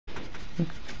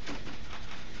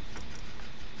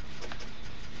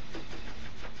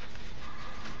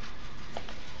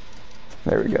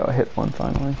There we go, I hit one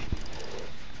finally.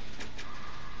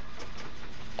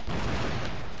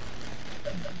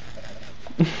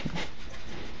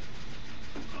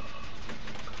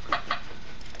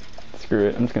 Screw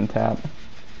it, I'm just gonna tap.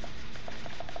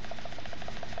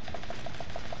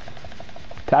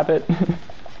 Tap it.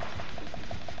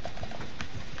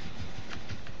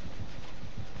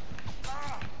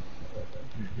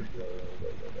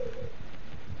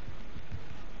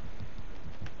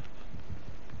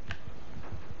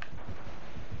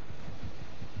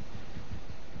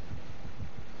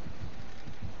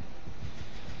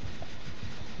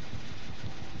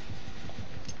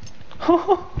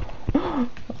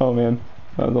 Oh man,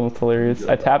 that was almost hilarious.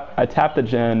 I tapped the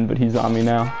gen, but he's on me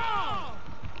now.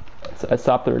 So I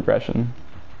stopped the regression.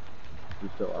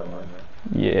 You're still online, right?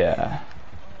 Yeah.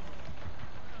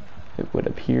 It would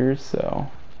appear so.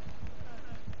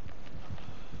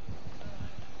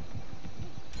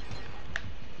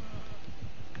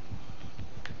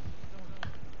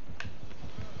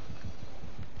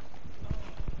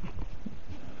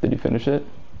 Did you finish it?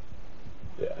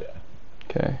 Yeah.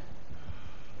 Okay.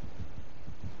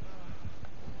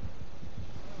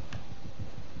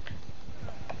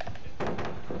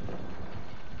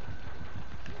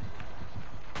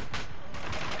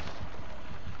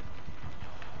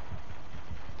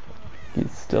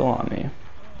 He's still on me.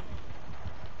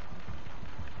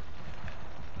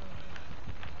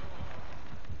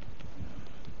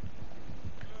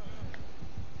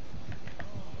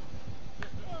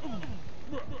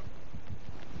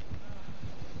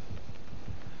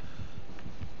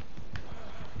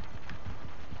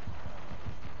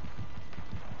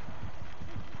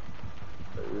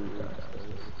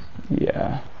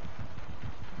 Yeah.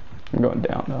 I'm going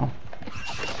down though.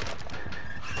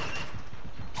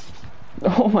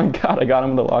 Oh my god, I got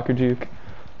him with a locker juke.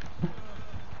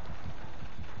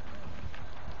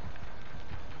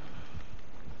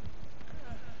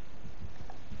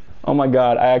 Oh my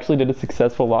god, I actually did a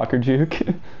successful locker juke.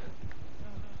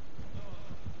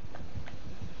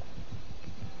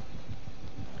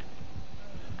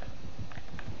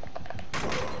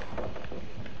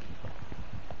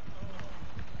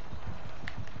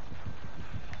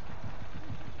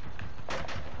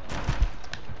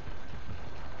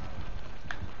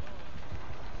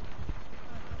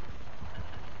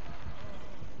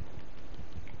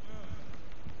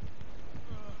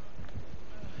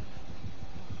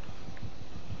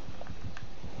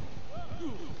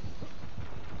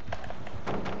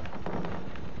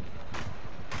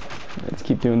 Let's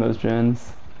keep doing those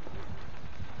gens.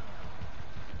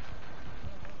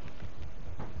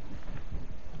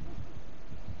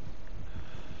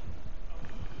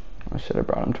 I should have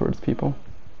brought him towards people.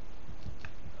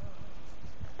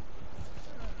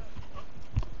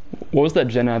 What was that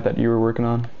gen at that you were working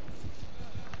on?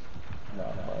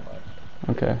 No.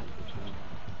 Okay.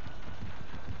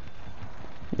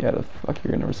 Yeah, the fuck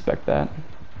you're gonna respect that.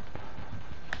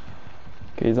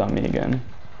 Okay, he's on me again.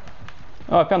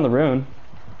 Oh, I found the rune.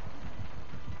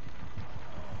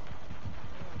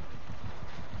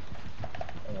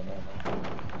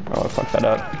 Oh, I fucked that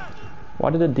up. Why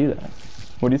did it do that?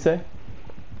 What do you say?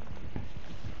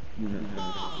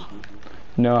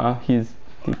 No,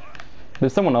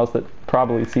 there's someone else that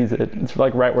probably sees it. It's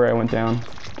like right where I went down.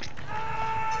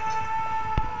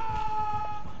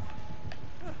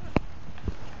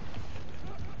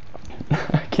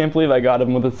 I can't believe I got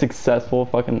him with a successful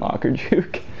fucking locker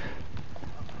juke.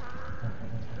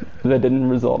 That didn't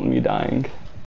result in me dying.